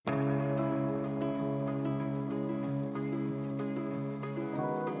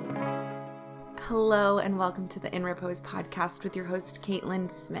Hello and welcome to the In Repose podcast with your host, Caitlin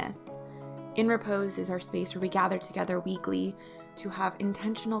Smith. In Repose is our space where we gather together weekly to have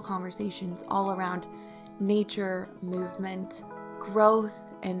intentional conversations all around nature, movement, growth,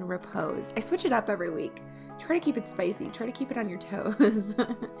 and repose. I switch it up every week. Try to keep it spicy. Try to keep it on your toes.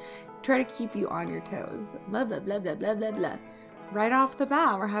 Try to keep you on your toes. Blah, blah, blah, blah, blah, blah, blah. Right off the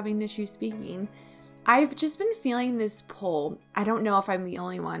bat, we're having issues speaking. I've just been feeling this pull. I don't know if I'm the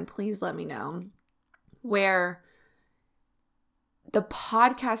only one. Please let me know. Where the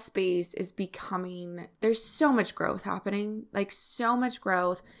podcast space is becoming, there's so much growth happening, like so much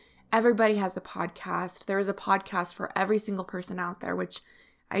growth. Everybody has a podcast. There is a podcast for every single person out there, which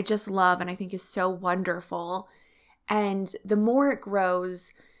I just love and I think is so wonderful. And the more it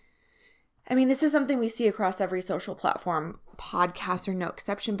grows, I mean, this is something we see across every social platform, podcasts are no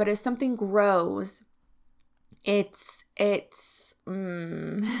exception, but as something grows, I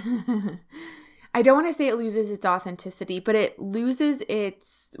don't want to say it loses its authenticity, but it loses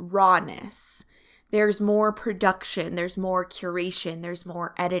its rawness. There's more production, there's more curation, there's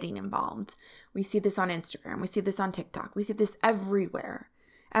more editing involved. We see this on Instagram, we see this on TikTok, we see this everywhere.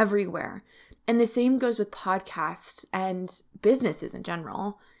 And the same goes with podcasts and businesses in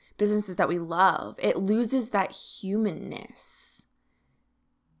general, businesses that we love. It loses that humanness,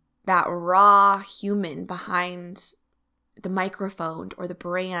 that raw human behind the microphone or the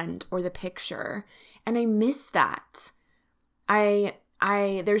brand or the picture. And I miss that.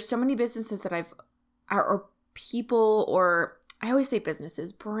 There's so many businesses that or people, or I always say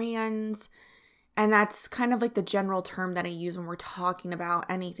businesses, brands. And that's kind of like the general term that I use when we're talking about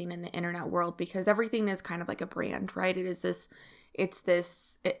anything in the internet world, because everything is kind of like a brand, right? It's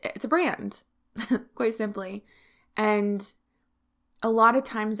a brand, quite simply. And a lot of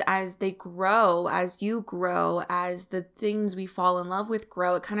times as they grow, as you grow, as the things we fall in love with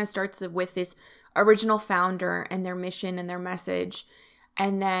grow, it kind of starts with this original founder and their mission and their message.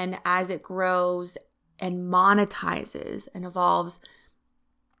 And then as it grows and monetizes and evolves,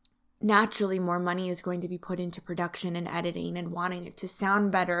 naturally more money is going to be put into production and editing and wanting it to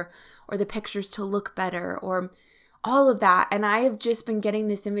sound better or the pictures to look better or all of that. And I have just been getting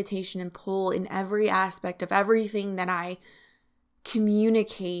this invitation and pull in every aspect of everything that I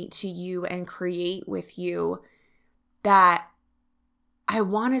communicate to you and create with you, that I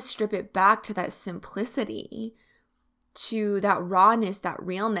want to strip it back to that simplicity, to that rawness, that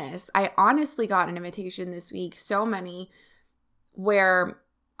realness. I honestly got an invitation this week, so many, where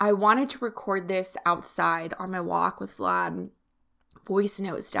I wanted to record this outside on my walk with Vlad, voice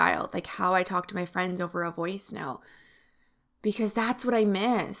note style, like how I talk to my friends over a voice note, because that's what I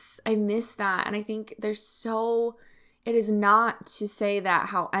miss. I miss that. And I think it is not to say that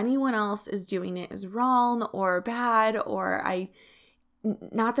how anyone else is doing it is wrong or bad, or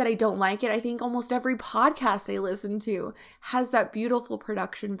not that I don't like it. I think almost every podcast I listen to has that beautiful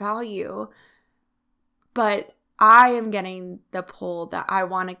production value. But I am getting the pull that I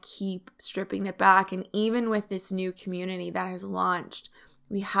want to keep stripping it back. And even with this new community that has launched,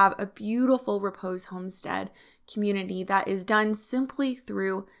 we have a beautiful Repose Homestead community that is done simply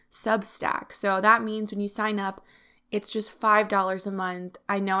through Substack. So that means when you sign up, it's just $5 a month.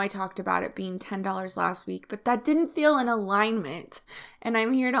 I know I talked about it being $10 last week, but that didn't feel in alignment, and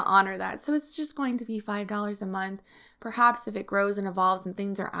I'm here to honor that. So it's just going to be $5 a month. Perhaps if it grows and evolves and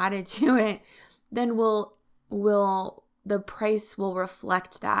things are added to it, then the price will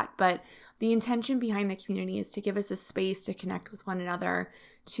reflect that. But the intention behind the community is to give us a space to connect with one another,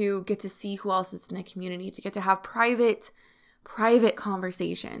 to get to see who else is in the community, to get to have private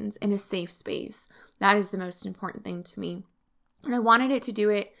conversations in a safe space. That is the most important thing to me. And I want to do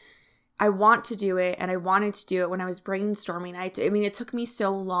it, and I wanted to do it when I was brainstorming. It took me so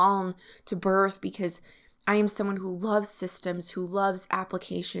long to birth because I am someone who loves systems, who loves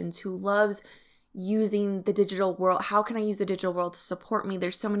applications, who loves using the digital world. How can I use the digital world to support me?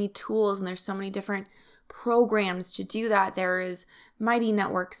 There's so many tools and there's so many different programs to do that. There is Mighty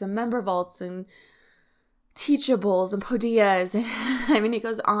Networks and Member Vaults and Teachables and Podias, and it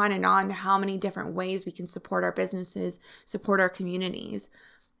goes on and on, how many different ways we can support our businesses, support our communities.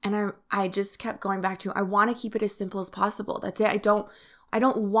 And I just kept going back to, I want to keep it as simple as possible. That's it. I don't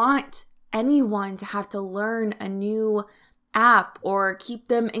want anyone to have to learn a new app or keep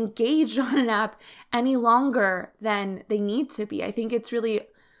them engaged on an app any longer than they need to be. I think it's really,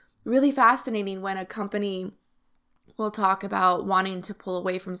 really fascinating when a company will talk about wanting to pull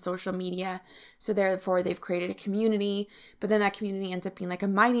away from social media. So therefore they've created a community, but then that community ends up being like a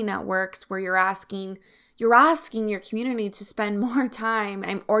Mighty Networks where you're you're asking your community to spend more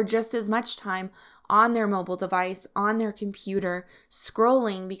time or just as much time on their mobile device, on their computer,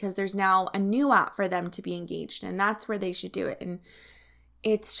 scrolling, because there's now a new app for them to be engaged in. That's where they should do it. And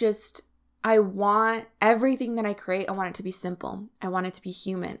it's just, I want everything that I create, I want it to be simple. I want it to be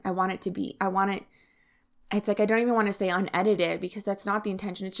human. It's like, I don't even want to say unedited, because that's not the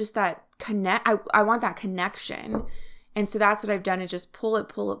intention. It's just that I want that connection. And so that's what I've done, is just pull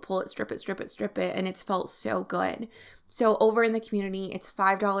it, strip it. And it's felt so good. So over in the community, it's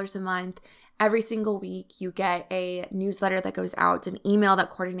 $5 a month. Every single week you get a newsletter that goes out, an email that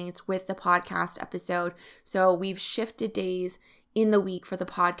coordinates with the podcast episode. So we've shifted days in the week for the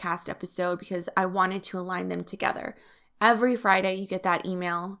podcast episode because I wanted to align them together. Every Friday you get that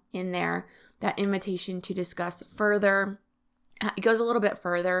email in there, that invitation to discuss further. It goes a little bit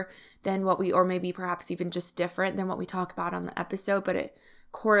further than or maybe perhaps even just different than what we talk about on the episode, but it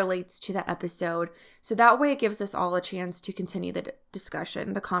correlates to the episode. So that way it gives us all a chance to continue the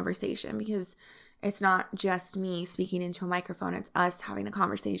discussion, the conversation, because it's not just me speaking into a microphone, it's us having a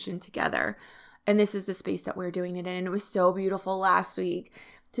conversation together. And this is the space that we're doing it in. And it was so beautiful last week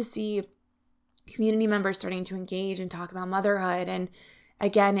to see community members starting to engage and talk about motherhood. And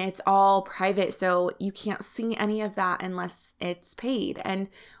again, it's all private, so you can't see any of that unless it's paid. And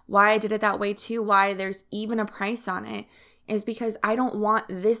why I did it that way too, why there's even a price on it, is because I don't want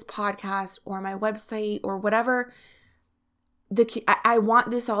this podcast or my website or whatever. I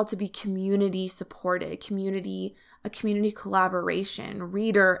want this all to be community supported, a community collaboration,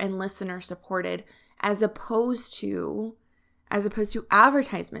 reader and listener supported, as opposed to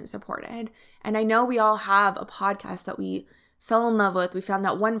advertisement supported. And I know we all have a podcast that we fell in love with. We found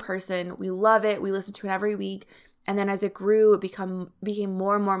that one person, we love it, we listen to it every week. And then as it grew, it became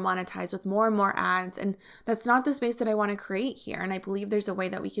more and more monetized with more and more ads. And that's not the space that I want to create here. And I believe there's a way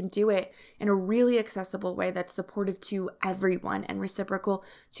that we can do it in a really accessible way that's supportive to everyone and reciprocal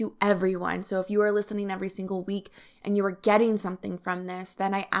to everyone. So if you are listening every single week and you are getting something from this,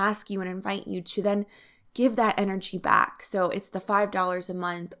 then I ask you and invite you to then give that energy back. So it's the $5 a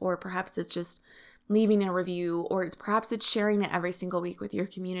month, or perhaps it's just leaving a review, or perhaps it's sharing it every single week with your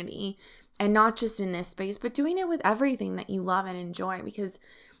community. And not just in this space, but doing it with everything that you love and enjoy, because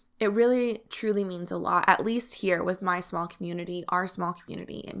it really, truly means a lot. At least here with my small community, our small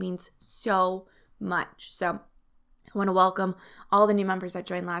community, it means so much. So I want to welcome all the new members that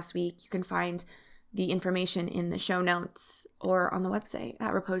joined last week. You can find the information in the show notes or on the website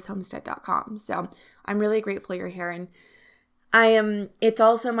at reposehomestead.com. So I'm really grateful you're here. And it's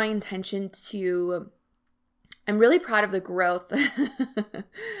also my intention I'm really proud of the growth. I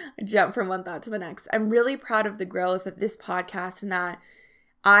jump from one thought to the next. I'm really proud of the growth of this podcast and that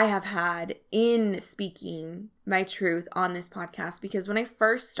I have had in speaking my truth on this podcast, because when I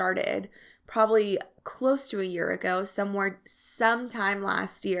first started, probably close to a year ago, sometime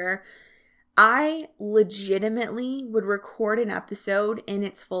last year, I legitimately would record an episode in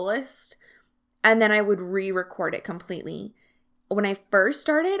its fullest and then I would re-record it completely. When I first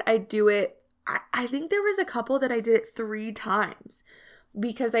started, I'd do it, I think there was a couple that I did it 3 times,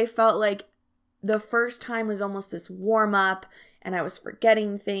 because I felt like the first time was almost this warm up and I was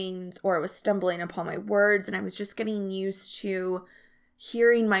forgetting things, or I was stumbling upon my words, and I was just getting used to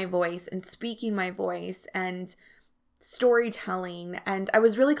hearing my voice and speaking my voice and storytelling. And I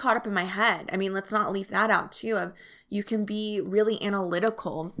was really caught up in my head. I mean, let's not leave that out too. You can be really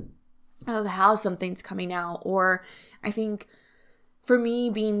analytical of how something's coming out. Or I think for me,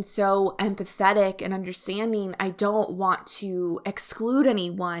 being so empathetic and understanding, I don't want to exclude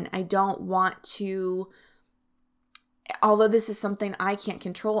anyone. I don't want to, although this is something I can't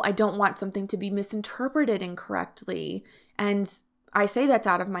control, I don't want something to be misinterpreted incorrectly. And I say that's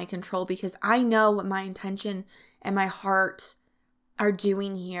out of my control because I know what my intention and my heart are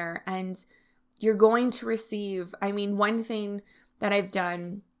doing here. And you're going to receive, one thing that I've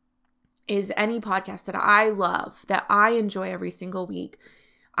done is any podcast that I love, that I enjoy every single week,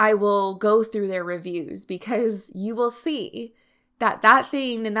 I will go through their reviews, because you will see that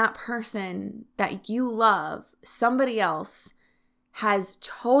thing and that person that you love, somebody else has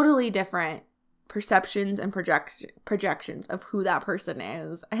totally different perceptions and projections of who that person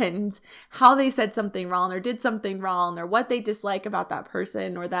is and how they said something wrong or did something wrong or what they dislike about that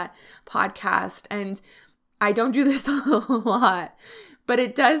person or that podcast. And I don't do this a lot, but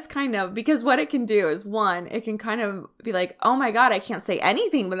it does kind of, because what it can do is, one, it can kind of be like, oh my God, I can't say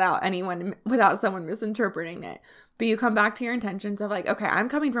anything without someone misinterpreting it. But you come back to your intentions of like, okay, I'm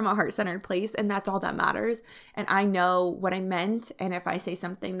coming from a heart-centered place and that's all that matters. And I know what I meant. And if I say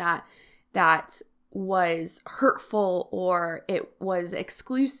something that was hurtful or it was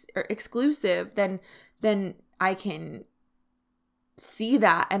exclusive, then then I can see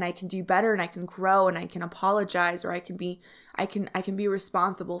that and I can do better and I can grow and I can apologize, or I can be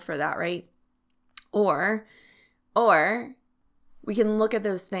responsible for that, right? Or we can look at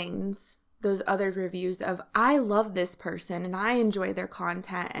those things, those other reviews of, I love this person and I enjoy their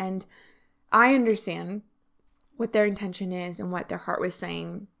content and I understand what their intention is and what their heart was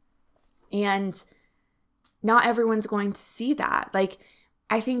saying. And not everyone's going to see that. Like,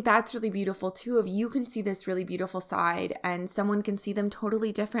 I think that's really beautiful too, if you can see this really beautiful side and someone can see them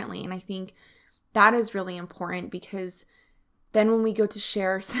totally differently. And I think that is really important, because then when we go to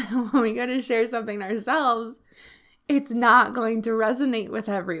share something ourselves, it's not going to resonate with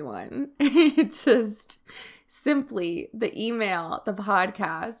everyone. It's just simply the email, the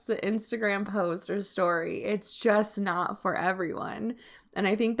podcast, the Instagram post or story. It's just not for everyone. And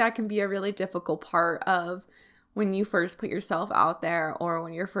I think that can be a really difficult part of when you first put yourself out there, or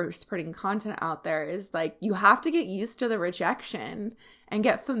when you're first putting content out there, is like, you have to get used to the rejection and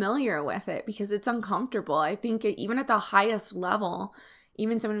get familiar with it, because it's uncomfortable. I think even at the highest level,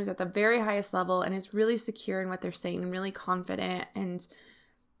 even someone who's at the very highest level and is really secure in what they're saying and really confident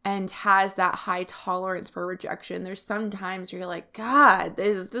and has that high tolerance for rejection, there's sometimes you're like, God,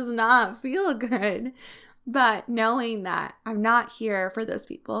 this does not feel good. But knowing that I'm not here for those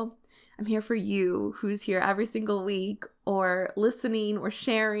people, I'm here for you who's here every single week, or listening or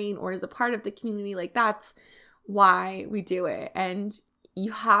sharing or is a part of the community. Like, that's why we do it. And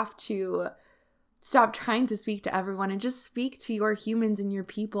you have to stop trying to speak to everyone and just speak to your humans and your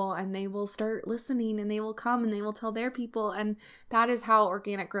people, and they will start listening and they will come and they will tell their people. And that is how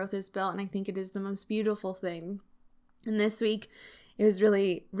organic growth is built. And I think it is the most beautiful thing. And this week, it was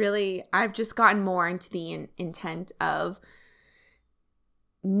really, really, I've just gotten more into the intent of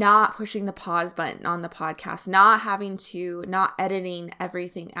not pushing the pause button on the podcast, not editing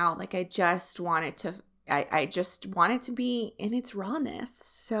everything out. Like, I just want it to be in its rawness.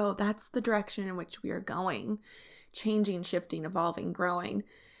 So that's the direction in which we are going, changing, shifting, evolving, growing.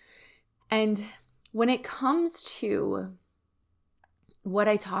 And when it comes to what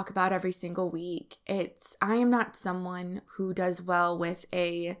I talk about every single week, I am not someone who does well with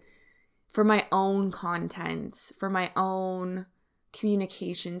for my own content, for my own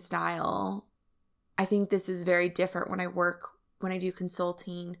communication style. I think this is very different when I do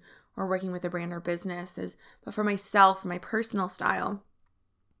consulting or working with a brand or business. But for myself, for my personal style,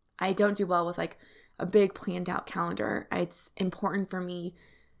 I don't do well with like a big planned out calendar. It's important for me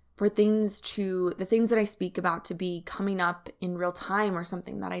for the things that I speak about to be coming up in real time, or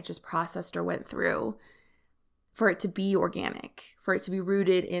something that I just processed or went through, for it to be organic, for it to be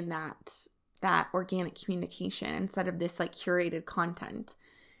rooted in that organic communication instead of this like curated content.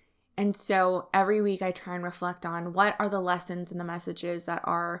 And so every week I try and reflect on what are the lessons and the messages that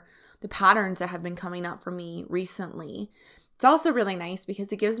are the patterns that have been coming up for me recently. It's also really nice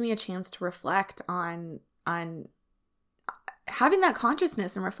because it gives me a chance to reflect on having that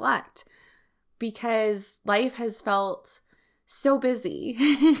consciousness and reflect, because life has felt so busy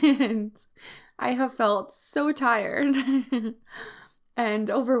and I have felt so tired and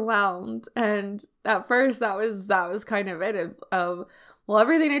overwhelmed. And at first that was kind of it of well,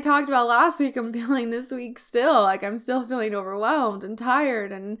 everything I talked about last week, I'm feeling this week still. Like, I'm still feeling overwhelmed and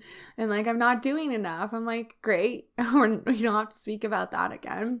tired and like I'm not doing enough. I'm like, great. We don't have to speak about that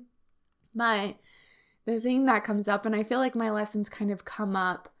again. But the thing that comes up, and I feel like my lessons kind of come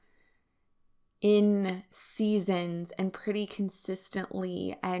up in seasons and pretty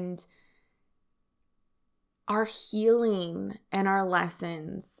consistently, and our healing and our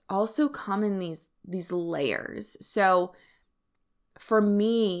lessons also come in these layers. So for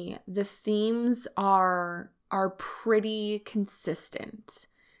me, the themes are pretty consistent.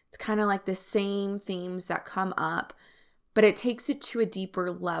 It's kind of like the same themes that come up, but it takes it to a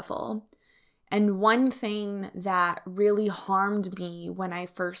deeper level. And one thing that really harmed me when I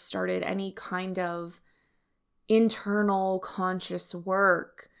first started any kind of internal conscious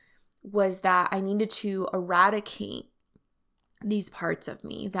work was that I needed to eradicate these parts of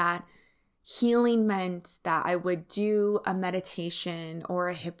me. That healing meant that I would do a meditation or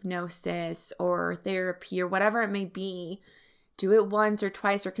a hypnosis or therapy or whatever it may be, do it once or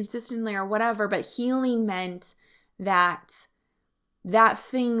twice or consistently or whatever, but healing meant that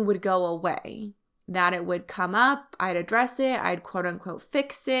thing would go away, that it would come up, I'd address it, I'd quote unquote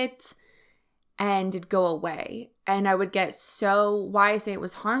fix it, and it'd go away. And I would get why I say it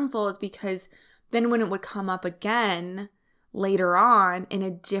was harmful is because then when it would come up again later on in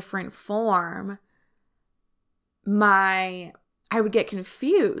a different form, I would get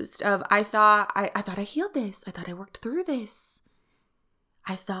confused I thought I healed this. I thought I worked through this.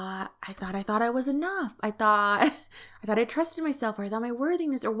 I was enough. I thought I trusted myself, or I thought my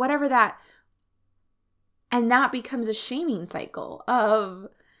worthiness, or whatever that. And that becomes a shaming cycle of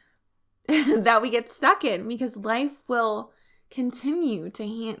that we get stuck in, because life will continue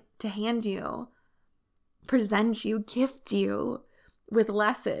to hand you, present you, gift you with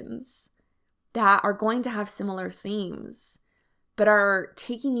lessons that are going to have similar themes, but are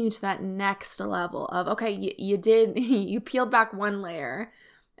taking you to that next level of, okay, you peeled back one layer,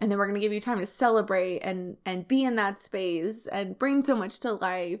 and then we're going to give you time to celebrate and be in that space and bring so much to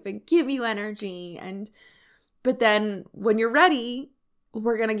life and give you energy. But then when you're ready,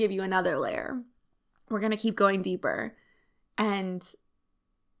 we're going to give you another layer. We're going to keep going deeper. And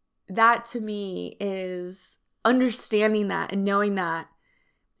that to me is understanding that and knowing that,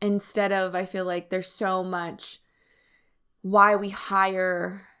 instead of, I feel like there's so much why we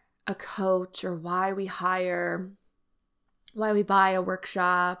hire a coach, or why we buy a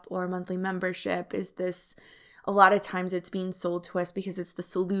workshop or a monthly membership, is this, a lot of times it's being sold to us because it's the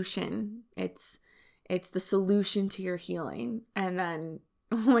solution. It's the solution to your healing. And then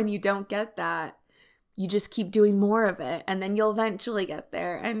when you don't get that, you just keep doing more of it, and then you'll eventually get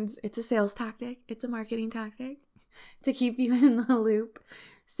there. And it's a sales tactic. It's a marketing tactic to keep you in the loop.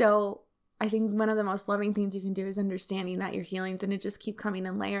 So I think one of the most loving things you can do is understanding that your healing's going to just keep coming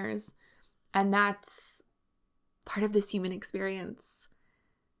in layers. And that's part of this human experience.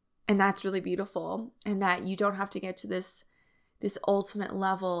 And that's really beautiful. And that you don't have to get to this ultimate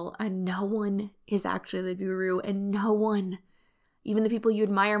level, and no one is actually the guru, and no one, even the people you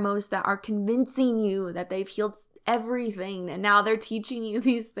admire most that are convincing you that they've healed everything and now they're teaching you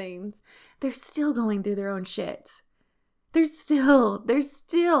these things, they're still going through their own shit. They're still,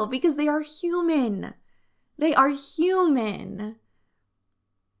 because they are human. They are human.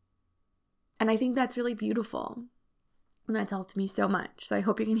 And I think that's really beautiful. And that's helped me so much. So I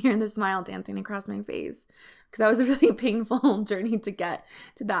hope you can hear the smile dancing across my face, because that was a really painful journey to get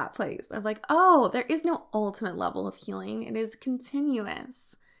to that place of like, oh, there is no ultimate level of healing. It is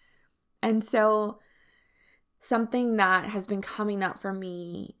continuous. And so something that has been coming up for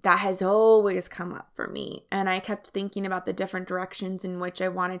me, that has always come up for me, and I kept thinking about the different directions in which I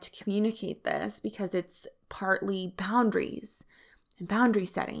wanted to communicate this, because it's partly boundaries and boundary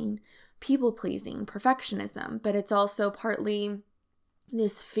setting, people pleasing, perfectionism, but it's also partly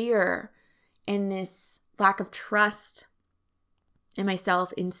this fear and this lack of trust in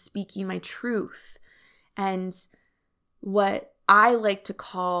myself in speaking my truth. And what I like to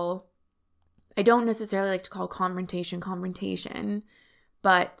call, I don't necessarily like to call confrontation,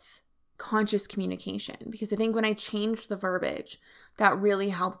 but conscious communication. Because I think when I changed the verbiage, that really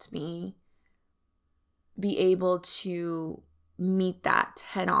helped me be able to meet that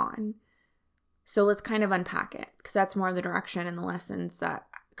head on. So let's kind of unpack it, because that's more of the direction and the lessons that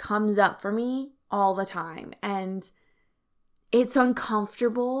comes up for me all the time. And it's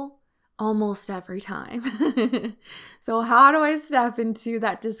uncomfortable almost every time. So how do I step into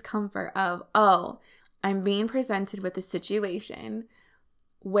that discomfort of, oh, I'm being presented with a situation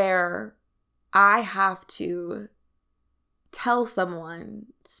where I have to tell someone,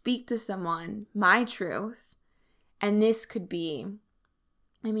 speak to someone my truth. And this could be,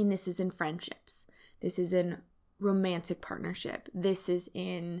 this is in friendships. This is in romantic partnership. This is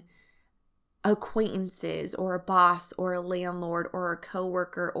in acquaintances, or a boss, or a landlord, or a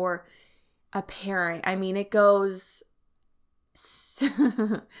coworker, or a parent. It goes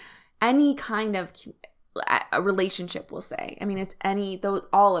any kind of a relationship, we'll say. It's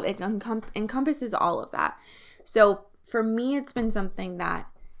all of it encompasses all of that. So for me, it's been something that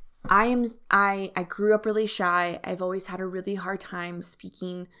I grew up really shy. I've always had a really hard time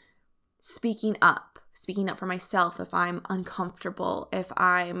speaking up for myself if I'm uncomfortable, if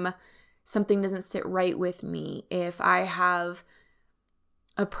something doesn't sit right with me, if I have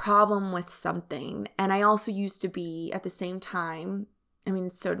a problem with something. And I also used to be, at the same time,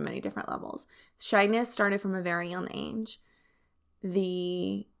 it's so many different levels. Shyness started from a very young age.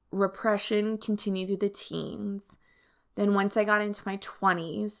 The repression continued through the teens. Then once I got into my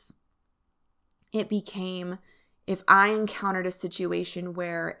 20s, it became, if I encountered a situation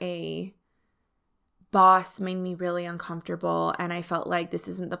where a boss made me really uncomfortable and I felt like this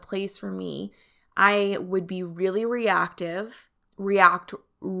isn't the place for me, I would be really react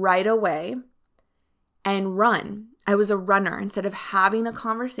right away and run. I was a runner. Instead of having a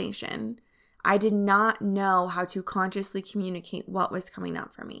conversation, I did not know how to consciously communicate what was coming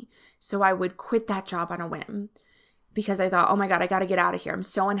up for me. So I would quit that job on a whim, because I thought, oh my God, I got to get out of here. I'm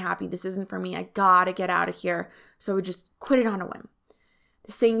so unhappy. This isn't for me. I got to get out of here. So I would just quit it on a whim.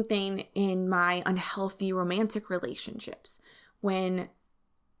 The same thing in my unhealthy romantic relationships. When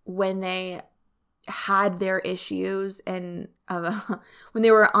when they had their issues and when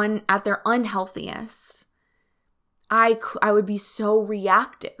they were at their unhealthiest, I would be so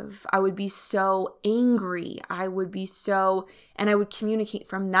reactive. I would be so angry. I would communicate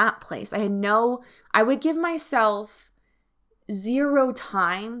from that place. I would give myself zero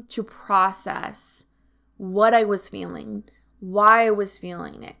time to process what I was feeling, why I was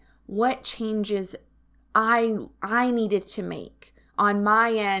feeling it, what changes I needed to make on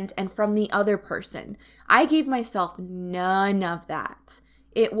my end and from the other person. I gave myself none of that.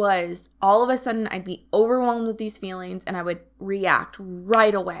 It was all of a sudden I'd be overwhelmed with these feelings and I would react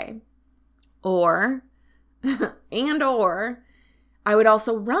right away. Or I would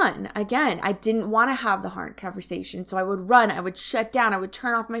also run. Again, I didn't want to have the hard conversation. So I would run. I would shut down. I would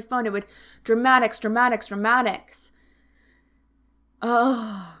turn off my phone. It would dramatics.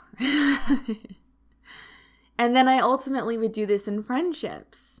 Oh. And then I ultimately would do this in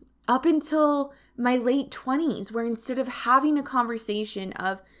friendships up until my late 20s, where instead of having a conversation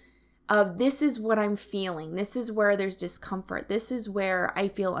of this is what I'm feeling, this is where there's discomfort, this is where I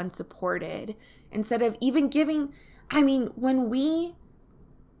feel unsupported, instead of even when we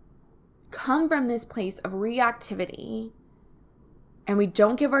come from this place of reactivity and we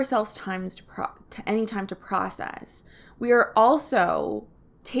don't give ourselves any time to process, we are also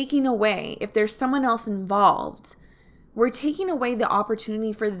taking away, if there's someone else involved, we're taking away the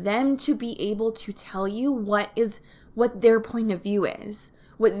opportunity for them to be able to tell you what their point of view is,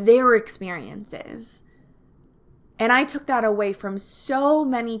 what their experience is. And I took that away from so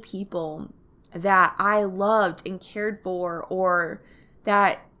many people that I loved and cared for, or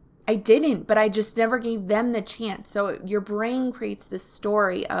that I didn't, but I just never gave them the chance. So your brain creates this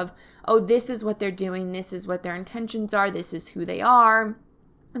story of, oh, this is what they're doing, this is what their intentions are, this is who they are.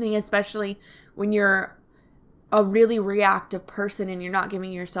 I think especially when you're a really reactive person and you're not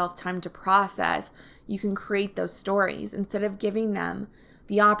giving yourself time to process, you can create those stories instead of giving them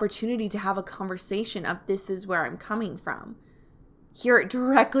the opportunity to have a conversation of, this is where I'm coming from. Hear it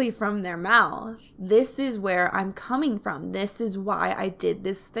directly from their mouth. This is where I'm coming from. This is why I did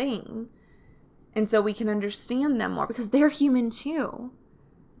this thing. And so we can understand them more, because they're human too.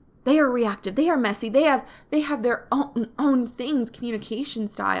 They are reactive. They are messy. They have their own things, communication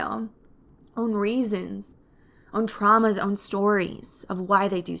style, own reasons, own traumas, own stories of why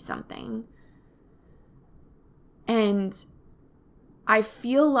they do something. And I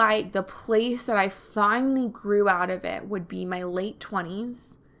feel like the place that I finally grew out of it would be my late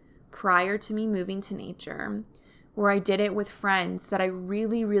 20s, prior to me moving to nature, where I did it with friends that I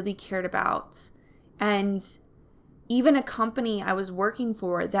really, really cared about. And even a company I was working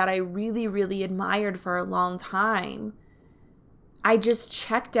for that I really, really admired for a long time, I just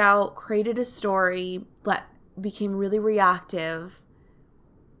checked out, created a story, became really reactive,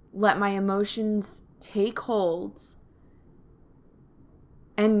 let my emotions take hold,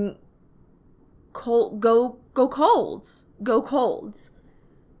 and go cold.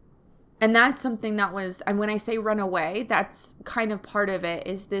 And that's something that was, and when I say run away, that's kind of part of it,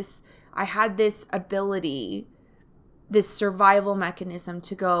 is this, I had this ability, this survival mechanism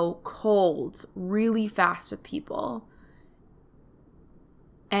to go cold really fast with people.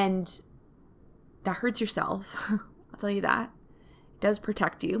 And that hurts yourself. I'll tell you that. It does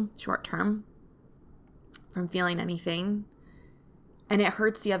protect you short term from feeling anything. And it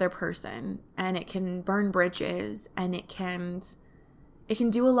hurts the other person. And it can burn bridges. And it can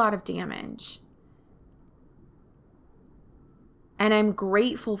do a lot of damage. And I'm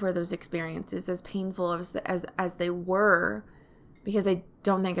grateful for those experiences, as painful as they were, because I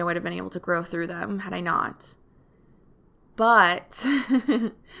don't think I would have been able to grow through them had I not. But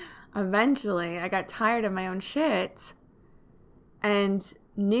eventually I got tired of my own shit and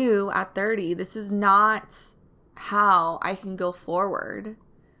knew at 30, this is not how I can go forward.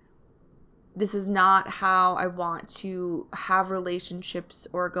 This is not how I want to have relationships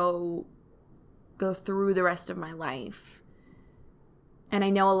or go through the rest of my life. And I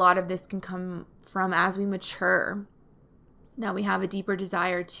know a lot of this can come from, as we mature, that we have a deeper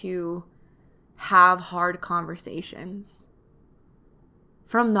desire to have hard conversations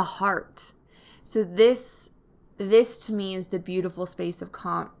from the heart. So this to me is the beautiful space of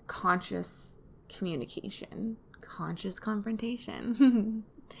conscious communication, conscious confrontation,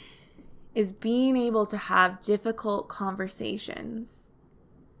 is being able to have difficult conversations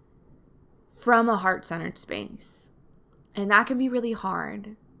from a heart-centered space. And that can be really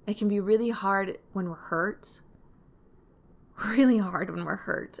hard. It can be really hard when we're hurt. Really hard when we're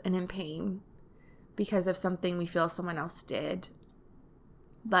hurt and in pain because of something we feel someone else did.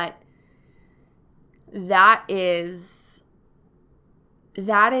 But that is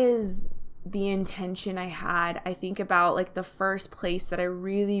that is the intention I had. I think about like the first place that I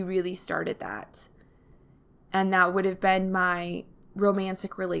really, really started that. And that would have been my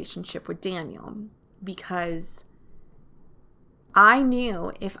romantic relationship with Daniel, because I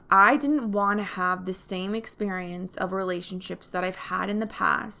knew if I didn't want to have the same experience of relationships that I've had in the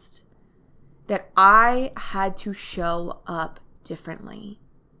past, that I had to show up differently.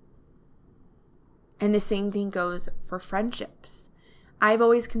 And the same thing goes for friendships. I've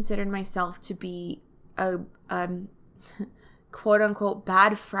always considered myself to be a quote unquote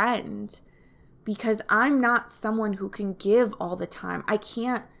bad friend, because I'm not someone who can give all the time.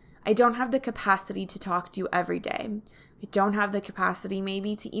 I don't have the capacity to talk to you every day. I don't have the capacity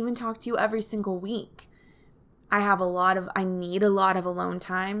maybe to even talk to you every single week. I need a lot of alone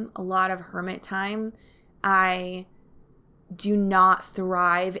time, a lot of hermit time. I do not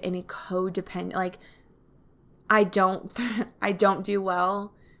thrive in a codependent, like I don't do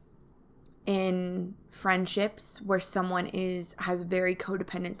well in friendships where someone has very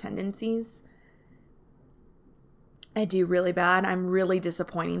codependent tendencies. I do really bad. I'm really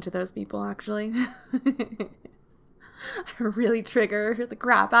disappointing to those people, actually. I really trigger the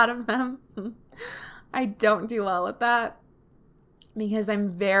crap out of them. I don't do well with that because I'm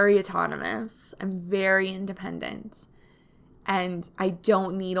very autonomous. I'm very independent. And I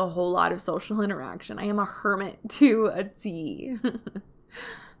don't need a whole lot of social interaction. I am a hermit to a T.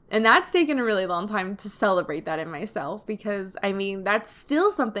 And that's taken a really long time to celebrate that in myself, because, I mean, that's still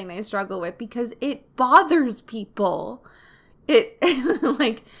something I struggle with because it bothers people. It,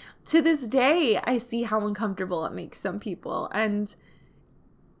 like, to this day, I see how uncomfortable it makes some people. And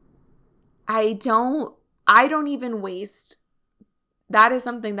I don't even waste, that is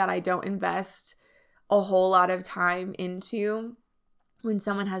something that I don't invest a whole lot of time into. When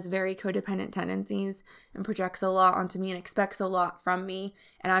someone has very codependent tendencies and projects a lot onto me and expects a lot from me,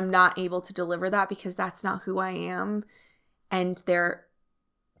 and I'm not able to deliver that because that's not who I am, and they're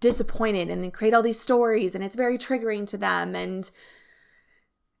disappointed and they create all these stories and it's very triggering to them, and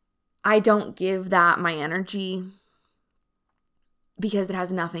I don't give that my energy because it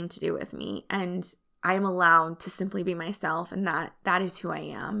has nothing to do with me, and I am allowed to simply be myself, and that is who I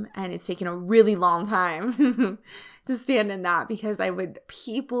am. And it's taken a really long time to stand in that, because I would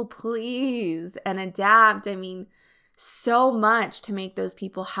people please and adapt. I mean, so much to make those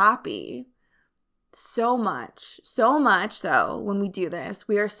people happy. So much so when we do this,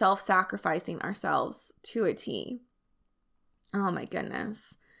 we are self-sacrificing ourselves to a T. Oh my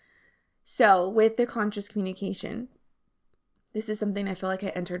goodness. So with the conscious communication, this is something I feel like I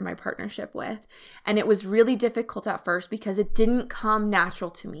entered my partnership with. And it was really difficult at first because it didn't come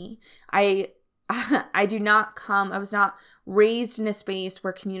natural to me. I was not raised in a space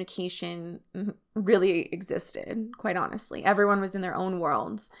where communication really existed, quite honestly. Everyone was in their own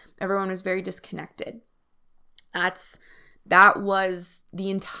worlds. Everyone was very disconnected. That was the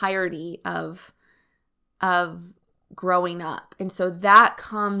entirety of growing up. And so that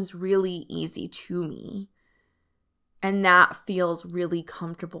comes really easy to me. And that feels really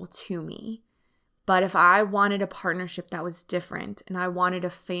comfortable to me. But if I wanted a partnership that was different, and I wanted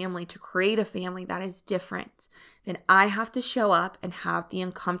to create a family that is different, then I have to show up and have the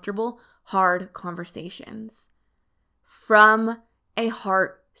uncomfortable, hard conversations from a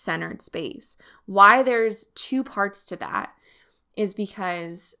heart-centered space. Why there's two parts to that is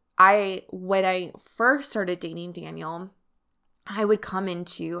because when I first started dating Daniel, I would come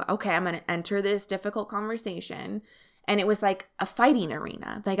into, okay, I'm going to enter this difficult conversation. And it was like a fighting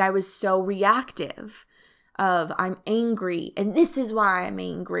arena. Like I was so reactive of I'm angry and this is why I'm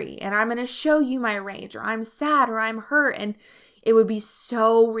angry. And I'm going to show you my rage, or I'm sad, or I'm hurt. And it would be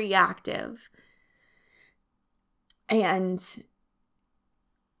so reactive. And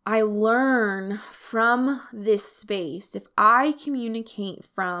I learn from this space, if I communicate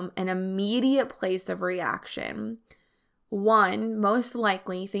from an immediate place of reaction, one, most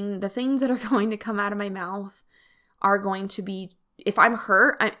likely the things that are going to come out of my mouth are going to be, if I'm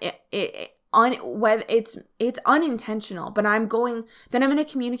hurt, whether it's unintentional, but I'm going to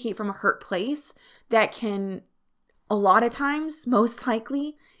communicate from a hurt place that can, a lot of times, most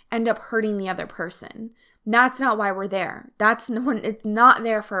likely, end up hurting the other person. That's not why we're there. It's not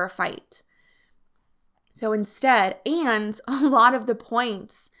there for a fight. So instead, and a lot of the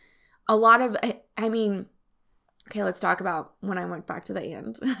points, okay, let's talk about when I went back to the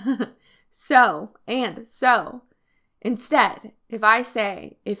and. So, instead,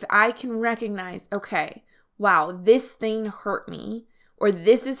 if I can recognize, okay, wow, this thing hurt me, or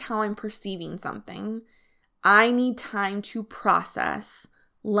this is how I'm perceiving something, I need time to process.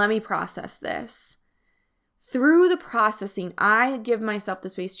 Let me process this. through the processing, I give myself the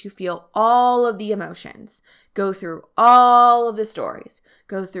space to feel all of the emotions, go through all of the stories,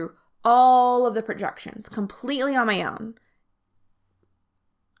 go through all of the projections completely on my own.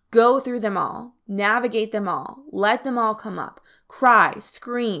 Go through them all, navigate them all, let them all come up, cry,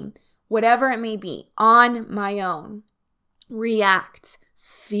 scream, whatever it may be, on my own. React,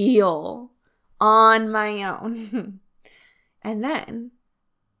 feel on my own. And then,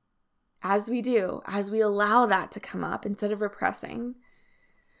 as we do, as we allow that to come up instead of repressing,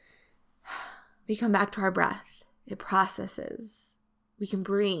 we come back to our breath. It processes. We can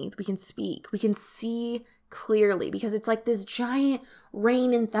breathe. We can speak. We can see clearly, because it's like this giant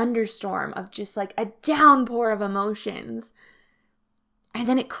rain and thunderstorm of just like a downpour of emotions. And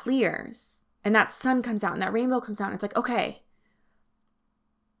then it clears and that sun comes out and that rainbow comes out. And it's like, okay,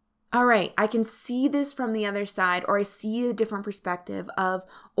 all right, I can see this from the other side, or I see a different perspective of,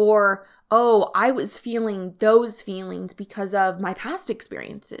 or, oh, I was feeling those feelings because of my past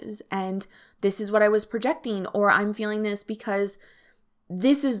experiences. And this is what I was projecting, or I'm feeling this because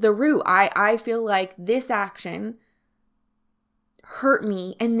this is the root. I feel like this action hurt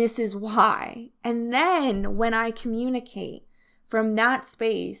me and this is why. And then when I communicate from that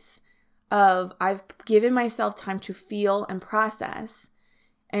space of I've given myself time to feel and process,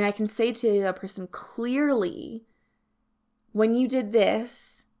 and I can say to the other person clearly, when you did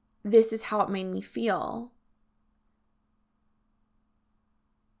this, this is how it made me feel.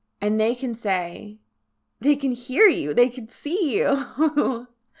 And they can say, they can hear you, they can see you.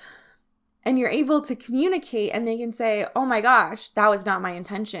 And you're able to communicate, and they can say, oh my gosh, that was not my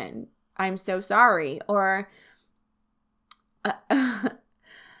intention. I'm so sorry. Or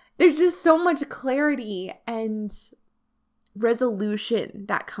there's just so much clarity and resolution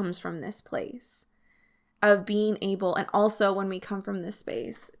that comes from this place of being able, and also when we come from this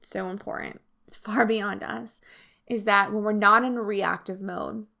space, it's so important, it's far beyond us, is that when we're not in a reactive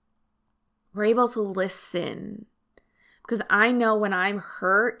mode, we're able to listen. Because I know when I'm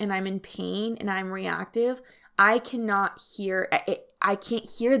hurt and I'm in pain and I'm reactive, I can't hear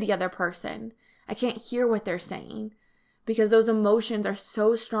the other person. I can't hear what they're saying because those emotions are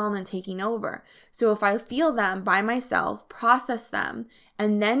so strong and taking over. So if I feel them by myself, process them,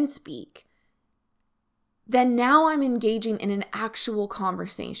 and then speak, then now I'm engaging in an actual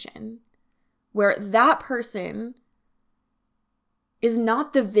conversation where that person is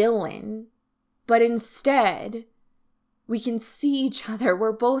not the villain, but instead we can see each other.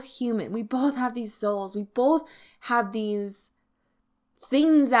 We're both human. We both have these souls. We both have these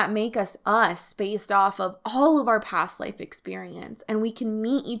things that make us us based off of all of our past life experience. And we can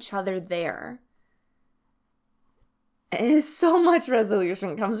meet each other there. And so much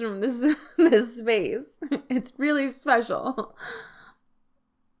resolution comes from this space. It's really special.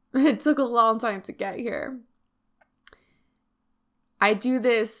 It took a long time to get here. I do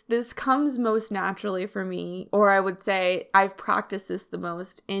this comes most naturally for me, or I would say I've practiced this the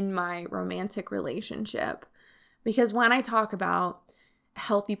most in my romantic relationship. Because when I talk about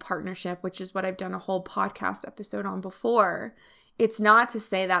healthy partnership, which is what I've done a whole podcast episode on before, it's not to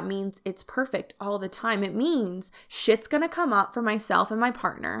say that means it's perfect all the time. It means shit's going to come up for myself and my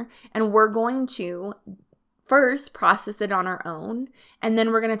partner, and we're going to first process it on our own, and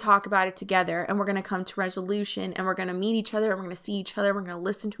then we're going to talk about it together, and we're going to come to resolution, and we're going to meet each other, and we're going to see each other, we're going to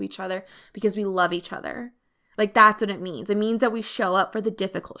listen to each other because we love each other. Like, that's what it means. It means that we show up for the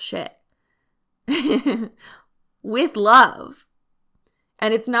difficult shit with love.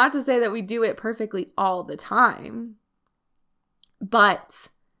 And it's not to say that we do it perfectly all the time, but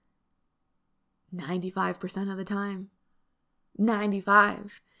 95% of the time,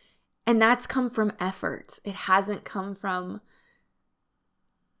 95%. And that's come from effort. It hasn't come from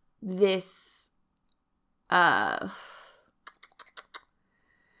this, it's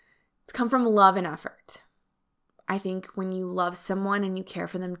come from love and effort. I think when you love someone and you care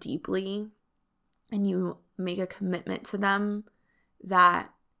for them deeply and you make a commitment to them, that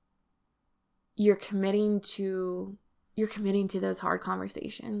you're committing to those hard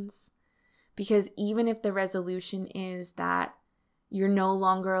conversations. Because even if the resolution is that you're no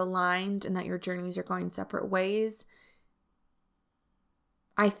longer aligned and that your journeys are going separate ways,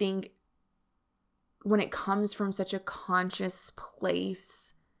 I think when it comes from such a conscious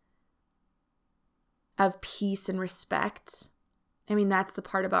place of peace and respect, I mean, that's the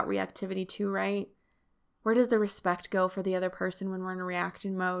part about reactivity too, right? Where does the respect go for the other person when we're in a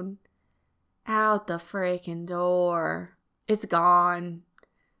reaction mode? Out the freaking door. It's gone,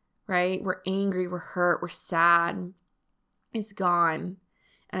 right? We're angry, we're hurt, we're sad. It's gone.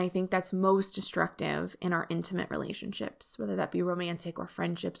 And I think that's most destructive in our intimate relationships, whether that be romantic or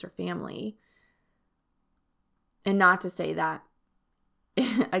friendships or family. And not to say that,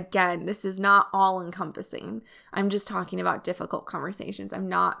 again, this is not all encompassing. I'm just talking about difficult conversations. I'm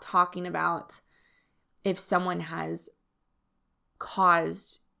not talking about if someone has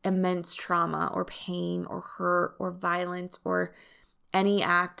caused immense trauma or pain or hurt or violence or any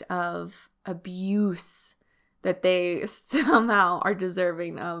act of abuse that they somehow are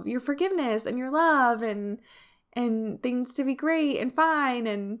deserving of your forgiveness and your love and things to be great and fine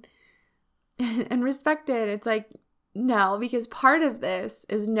and respected. It's like, no, because part of this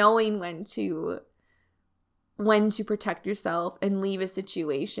is knowing when to protect yourself and leave a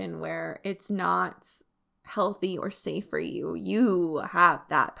situation where it's not healthy or safe for you. You have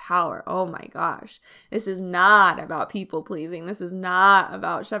that power. Oh my gosh. This is not about people pleasing. This is not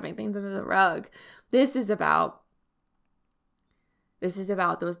about shoving things under the rug. This is about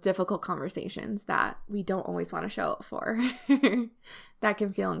those difficult conversations that we don't always want to show up for. That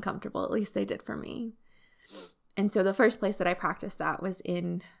can feel uncomfortable. At least they did for me. And so the first place that I practiced that was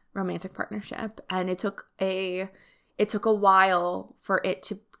in romantic partnership. And it took a while for it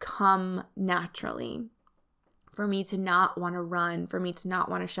to come naturally, for me to not want to run, for me to not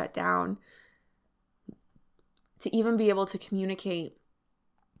want to shut down, to even be able to communicate,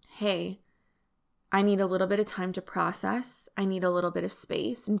 hey, I need a little bit of time to process. I need a little bit of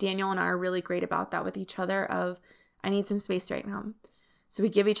space. And Daniel and I are really great about that with each other of, I need some space right now. So we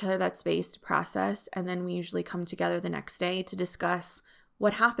give each other that space to process, and then we usually come together the next day to discuss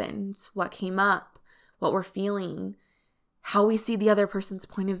what happened, what came up, what we're feeling, how we see the other person's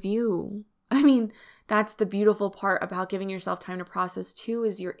point of view. I mean, that's the beautiful part about giving yourself time to process too,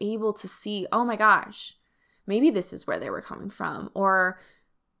 is you're able to see, oh my gosh, maybe this is where they were coming from, or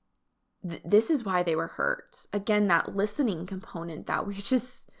this is why they were hurt. Again, that listening component that we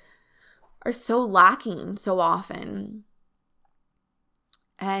just are so lacking so often.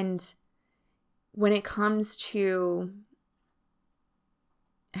 And when it comes to,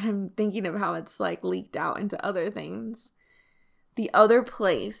 I'm thinking of how it's like leaked out into other things. The other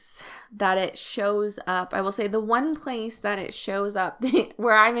place that it shows up, I will say the one place that it shows up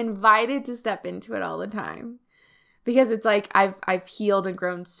where I'm invited to step into it all the time, because it's like I've healed and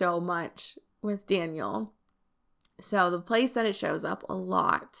grown so much with Daniel. So the place that it shows up a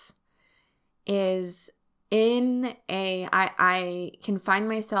lot is I can find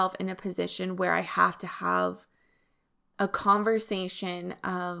myself in a position where I have to have a conversation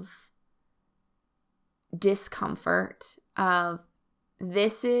of discomfort, of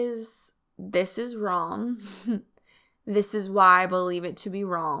this is wrong. This is why I believe it to be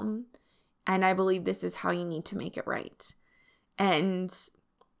wrong. And I believe this is how you need to make it right. And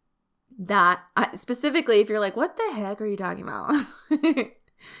that, specifically, if you're like, what the heck are you talking about?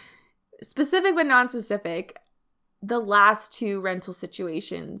 Specific but non-specific, the last two rental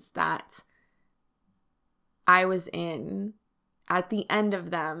situations that I was in, at the end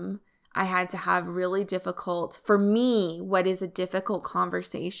of them, I had to have really difficult, for me, what is a difficult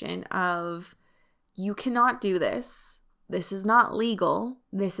conversation of, you cannot do this. This is not legal.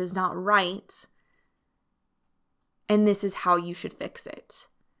 This is not right. And this is how you should fix it.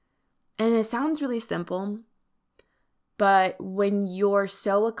 And it sounds really simple, but when you're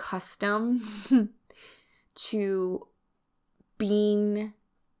so accustomed to being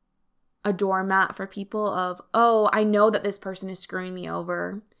a doormat for people of, oh, I know that this person is screwing me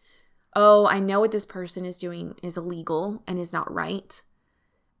over. Oh, I know what this person is doing is illegal and is not right.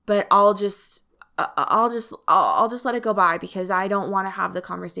 But I'll just let it go by because I don't want to have the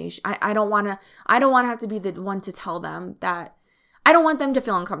conversation. I don't want to have to be the one to tell them that. I don't want them to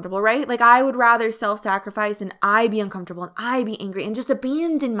feel uncomfortable, right? Like, I would rather self-sacrifice and I be uncomfortable and I be angry and just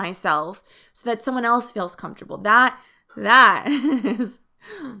abandon myself so that someone else feels comfortable. That is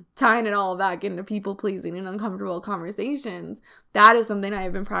tying it all back into people-pleasing and uncomfortable conversations. That is something I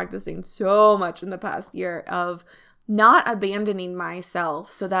have been practicing so much in the past year, of not abandoning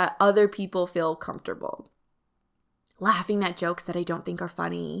myself so that other people feel comfortable. Laughing at jokes that I don't think are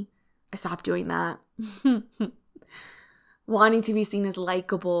funny. I stopped doing that. Wanting to be seen as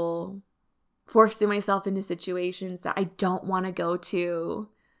likable, forcing myself into situations that I don't want to go to.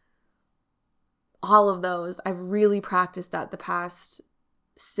 All of those, I've really practiced that the past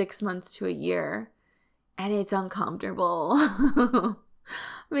 6 months to a year. And it's uncomfortable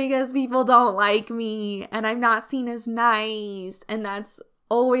because people don't like me and I'm not seen as nice. And that's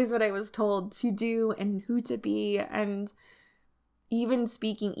always what I was told to do and who to be. And even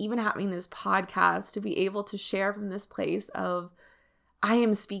speaking, even having this podcast, to be able to share from this place of, I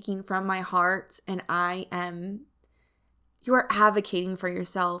am speaking from my heart, and you are advocating for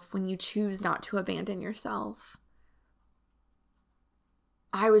yourself when you choose not to abandon yourself.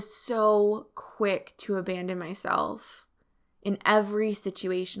 I was so quick to abandon myself in every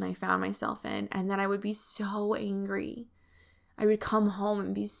situation I found myself in. And then I would be so angry. I would come home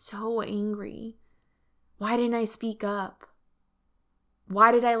and be so angry. Why didn't I speak up?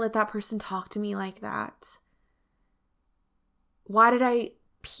 Why did I let that person talk to me like that? Why did I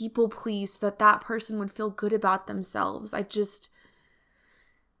people please so that that person would feel good about themselves?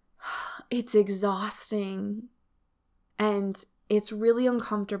 It's exhausting. And it's really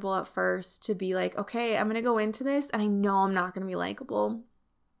uncomfortable at first to be like, okay, I'm going to go into this and I know I'm not going to be likable.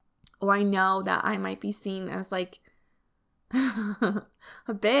 Or I know that I might be seen as like a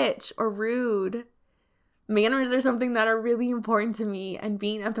bitch or rude. Manners are something that are really important to me, and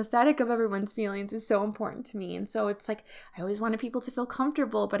being empathetic of everyone's feelings is so important to me. And so it's like, I always wanted people to feel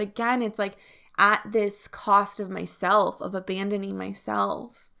comfortable. But again, it's like at this cost of myself, of abandoning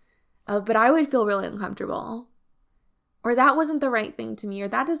myself. But I would feel really uncomfortable. Or that wasn't the right thing to me, or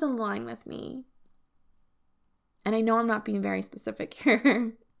that doesn't align with me. And I know I'm not being very specific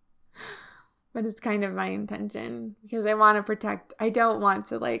here, but it's kind of my intention because I want to protect. I don't want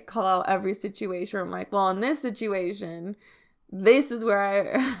to like call out every situation where I'm like, well, in this situation, this is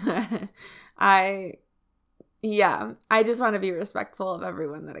where I just want to be respectful of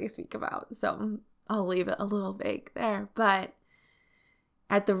everyone that I speak about. So I'll leave it a little vague there, but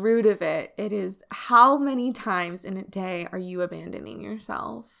at the root of it, it is how many times in a day are you abandoning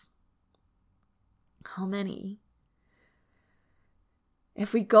yourself? How many?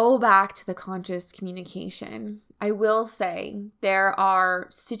 If we go back to the conscious communication, I will say there are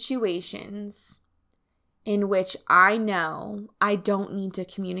situations in which I know I don't need to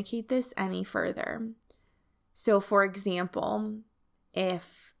communicate this any further. So for example,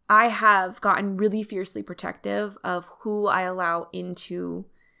 if I have gotten really fiercely protective of who I allow into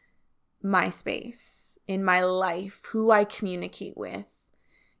my space, in my life, who I communicate with,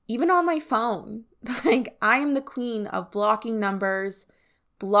 even on my phone. Like, I am the queen of blocking numbers,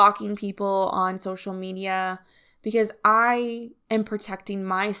 blocking people on social media, because I am protecting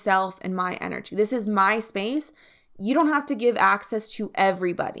myself and my energy. This is my space. You don't have to give access to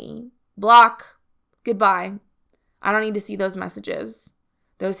everybody. Block. Goodbye. I don't need to see those messages.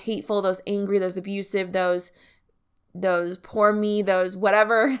 Those hateful, those angry, those abusive, those poor me, those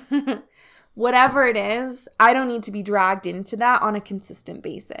whatever, whatever it is, I don't need to be dragged into that on a consistent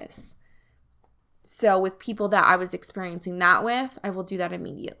basis. So with people that I was experiencing that with, I will do that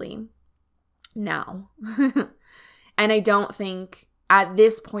immediately. Now. And I don't think at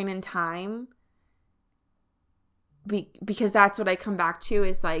this point in time, because that's what I come back to,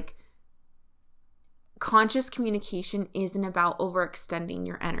 is like, conscious communication isn't about overextending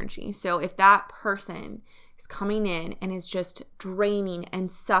your energy. So if that person is coming in and is just draining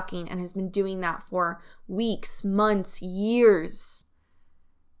and sucking and has been doing that for weeks, months, years,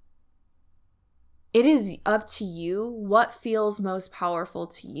 it is up to you what feels most powerful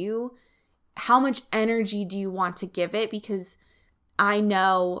to you. How much energy do you want to give it? Because I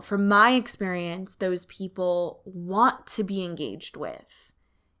know from my experience, those people want to be engaged with,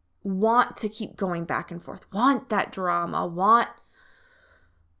 want to keep going back and forth, want that drama,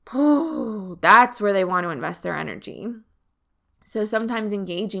 that's where they want to invest their energy. So sometimes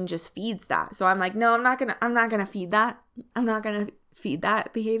engaging just feeds that. So I'm like, no, I'm not gonna feed that. I'm not gonna feed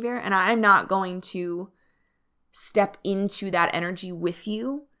that behavior, and I'm not going to step into that energy with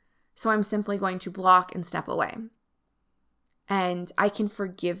you. So I'm simply going to block and step away. And I can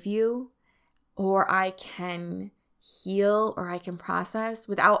forgive you, or I can heal, or I can process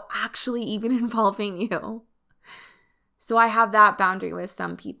without actually even involving you. So I have that boundary with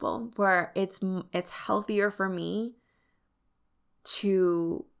some people where it's healthier for me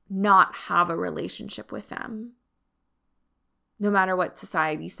to not have a relationship with them. No matter what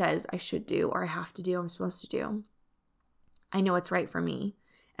society says I should do or I have to do, I'm supposed to do. I know it's right for me.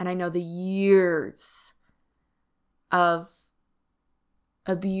 And I know the years of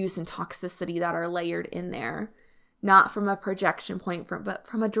abuse and toxicity that are layered in there. Not from a projection point, but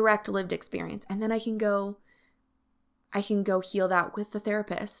from a direct lived experience. And then I can go heal that with the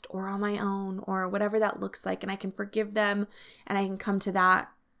therapist or on my own or whatever that looks like. And I can forgive them and I can come to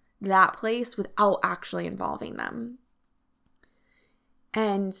that place without actually involving them.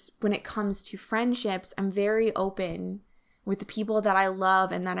 And when it comes to friendships, I'm very open with the people that I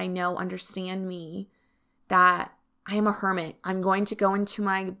love and that I know understand me, that I am a hermit. I'm going to go into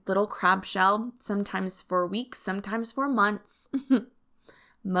my little crab shell, sometimes for weeks, sometimes for months.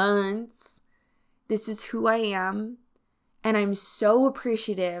 Months. This is who I am. And I'm so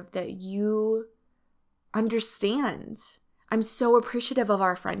appreciative that you understand. I'm so appreciative of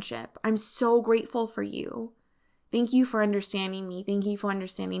our friendship. I'm so grateful for you. Thank you for understanding me. Thank you for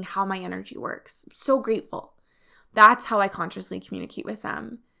understanding how my energy works. I'm so grateful. That's how I consciously communicate with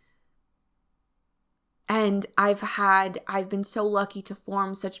them. And I've been so lucky to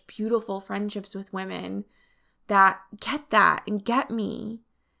form such beautiful friendships with women that get that and get me.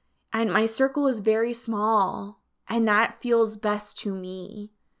 And my circle is very small, and that feels best to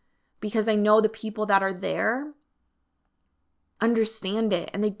me because I know the people that are there understand it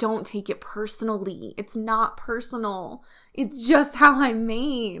and they don't take it personally. It's not personal. It's just how I'm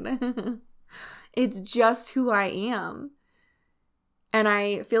made. It's just who I am. And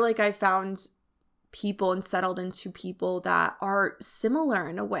I feel like I found people and settled into people that are similar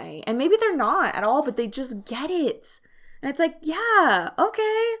in a way. And maybe they're not at all, but they just get it. And it's like, yeah,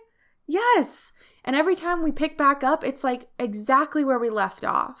 okay, yes. And every time we pick back up, it's like exactly where we left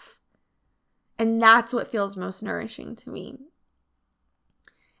off. And that's what feels most nourishing to me.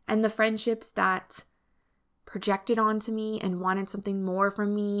 And the friendships that projected onto me and wanted something more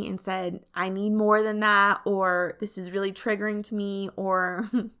from me and said, I need more than that, or this is really triggering to me, or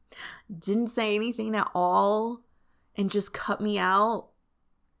didn't say anything at all and just cut me out.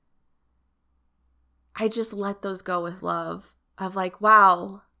 I just let those go with love of like,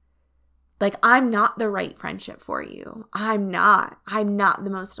 wow, like I'm not the right friendship for you. I'm not the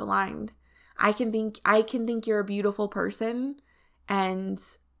most aligned. I can think you're a beautiful person and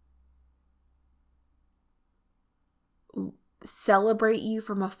celebrate you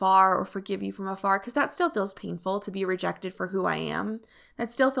from afar or forgive you from afar, because that still feels painful to be rejected for who I am.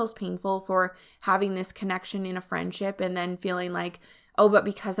 That still feels painful for having this connection in a friendship and then feeling like, oh, but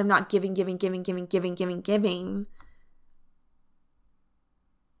because I'm not giving, it's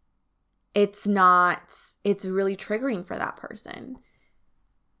really triggering for that person.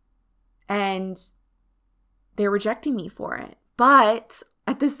 And they're rejecting me for it. But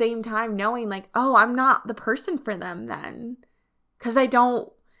at the same time knowing like, oh, I'm not the person for them then. Because I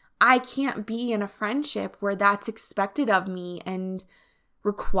can't be in a friendship where that's expected of me and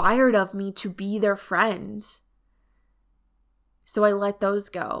required of me to be their friend. So I let those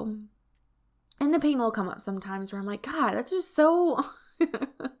go. And the pain will come up sometimes where I'm like, God, that's just so,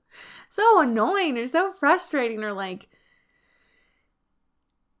 so annoying or so frustrating, or like,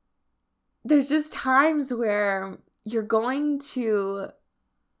 there's just times where you're going to,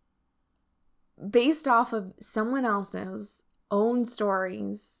 based off of someone else's own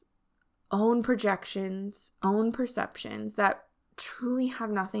stories, own projections, own perceptions that truly have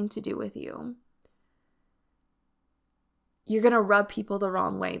nothing to do with you. You're going to rub people the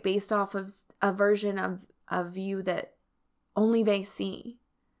wrong way based off of a version of you that only they see.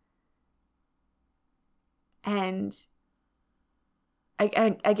 And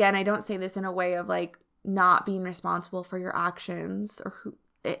again, I don't say this in a way of like not being responsible for your actions or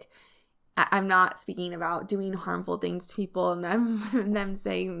I'm not speaking about doing harmful things to people and them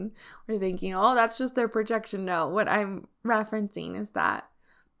saying or thinking, oh, that's just their projection. No, what I'm referencing is that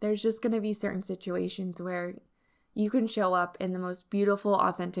there's just going to be certain situations where you can show up in the most beautiful,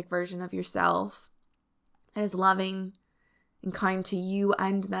 authentic version of yourself that is loving and kind to you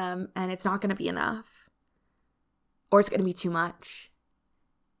and them, and it's not going to be enough. Or it's going to be too much.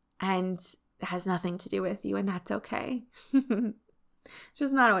 And it has nothing to do with you, and that's okay.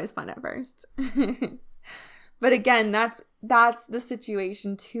 Just not always fun at first. But again, that's the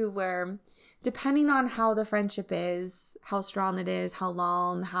situation too, where depending on how the friendship is, how strong it is, how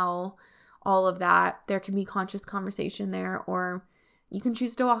long, how all of that, there can be conscious conversation there, or you can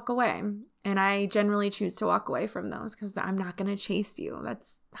choose to walk away. And I generally choose to walk away from those because I'm not going to chase you.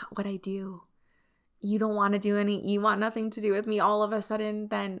 That's not what I do. You don't want to you want nothing to do with me all of a sudden,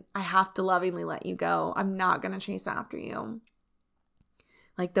 then I have to lovingly let you go. I'm not going to chase after you.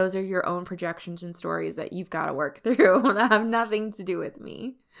 Like, those are your own projections and stories that you've got to work through that have nothing to do with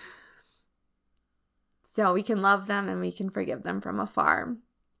me. So we can love them and we can forgive them from afar.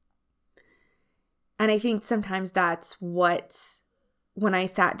 And I think sometimes that's when I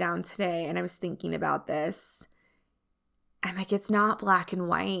sat down today and I was thinking about this, I'm like, it's not black and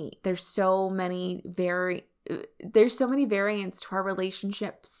white. There's so many variants to our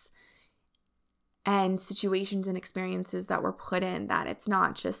relationships and situations and experiences that we're put in, that it's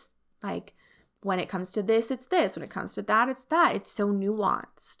not just like, when it comes to this, it's this. When it comes to that, it's that. It's so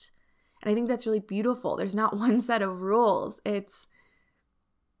nuanced. And I think that's really beautiful. There's not one set of rules. It's,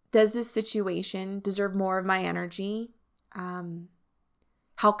 does this situation deserve more of my energy?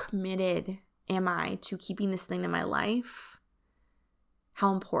 How committed am I to keeping this thing in my life?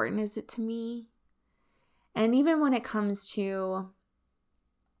 How important is it to me? And even when it comes to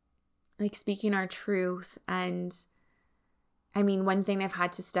like speaking our truth, and I mean, one thing I've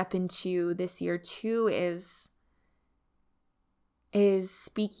had to step into this year too is is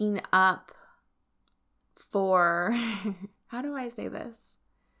speaking up for, how do I say this?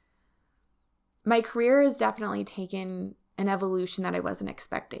 My career has definitely taken an evolution that I wasn't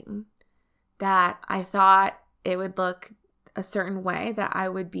expecting. That I thought it would look a certain way, that I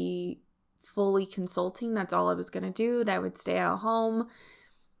would be fully consulting. That's all I was going to do. That I would stay at home.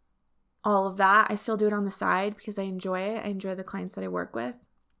 All of that. I still do it on the side because I enjoy it. I enjoy the clients that I work with.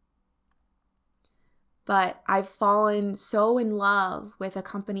 But I've fallen so in love with a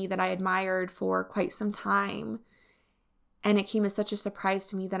company that I admired for quite some time. And it came as such a surprise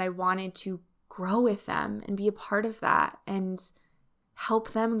to me that I wanted to grow with them and be a part of that and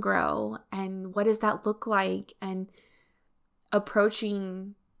help them grow. And what does that look like? And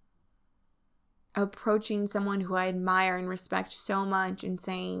approaching someone who I admire and respect so much and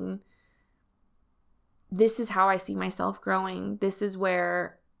saying, this is how I see myself growing. This is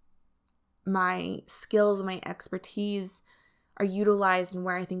where my skills, my expertise are utilized and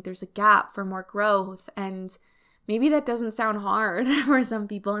where I think there's a gap for more growth. And maybe that doesn't sound hard for some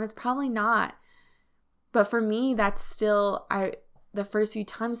people, and it's probably not. But for me, that's still, the first few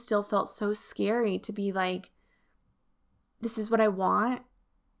times still felt so scary to be like, this is what I want,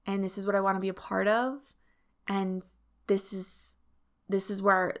 and this is what I want to be a part of, and this is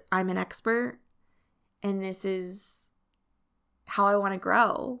where I'm an expert, and this is how I want to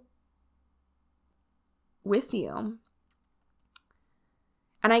grow with you.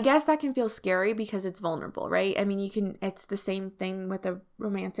 And I guess that can feel scary because it's vulnerable, right? I mean, it's the same thing with a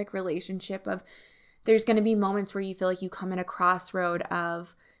romantic relationship of there's going to be moments where you feel like you come at a crossroad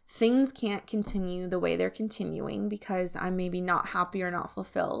of things can't continue the way they're continuing because I'm maybe not happy or not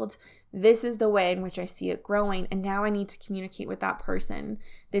fulfilled. This is the way in which I see it growing, and now I need to communicate with that person.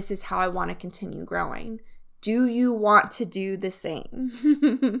 This is how I want to continue growing. Do you want to do the same?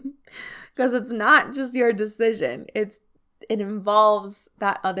 Because it's not just your decision. It involves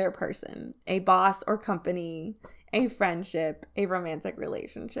that other person, a boss or company, a friendship, a romantic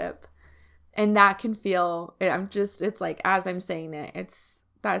relationship. And that can feel, it's like, as I'm saying it,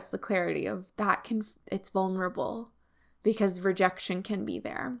 that's the clarity of it's vulnerable because rejection can be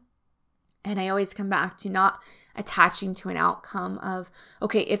there. And I always come back to not attaching to an outcome of,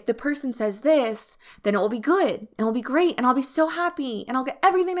 okay, if the person says this, then it will be good and it'll be great and I'll be so happy and I'll get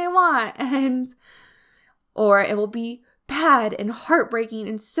everything I want. Or it will be bad and heartbreaking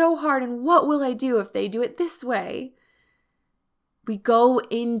and so hard. And what will I do if they do it this way? We go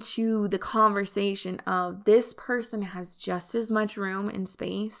into the conversation of this person has just as much room and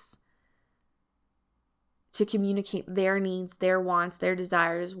space to communicate their needs, their wants, their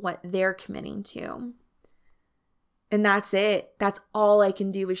desires, what they're committing to. And that's it. That's all I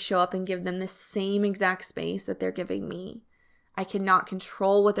can do is show up and give them the same exact space that they're giving me. I cannot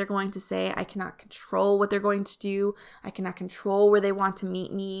control what they're going to say. I cannot control what they're going to do. I cannot control where they want to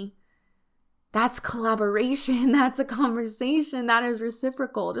meet me. That's collaboration. That's a conversation. That is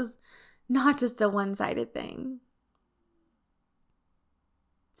reciprocal. Not just a one-sided thing.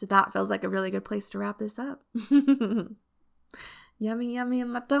 So that feels like a really good place to wrap this up. Yummy, yummy in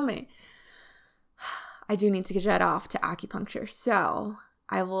my tummy. I do need to jet off to acupuncture, so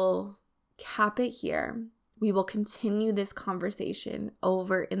I will cap it here. We will continue this conversation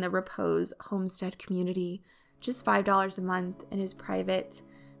over in the Repose Homestead community. Just $5 a month. It is private.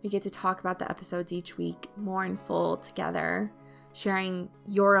 We get to talk about the episodes each week more in full together, sharing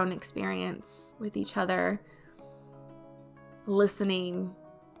your own experience with each other, listening,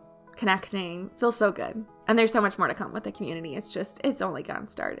 connecting. Feels so good. And there's so much more to come with the community. It's only gotten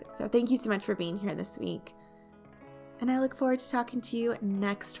started. So thank you so much for being here this week. And I look forward to talking to you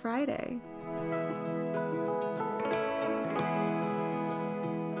next Friday.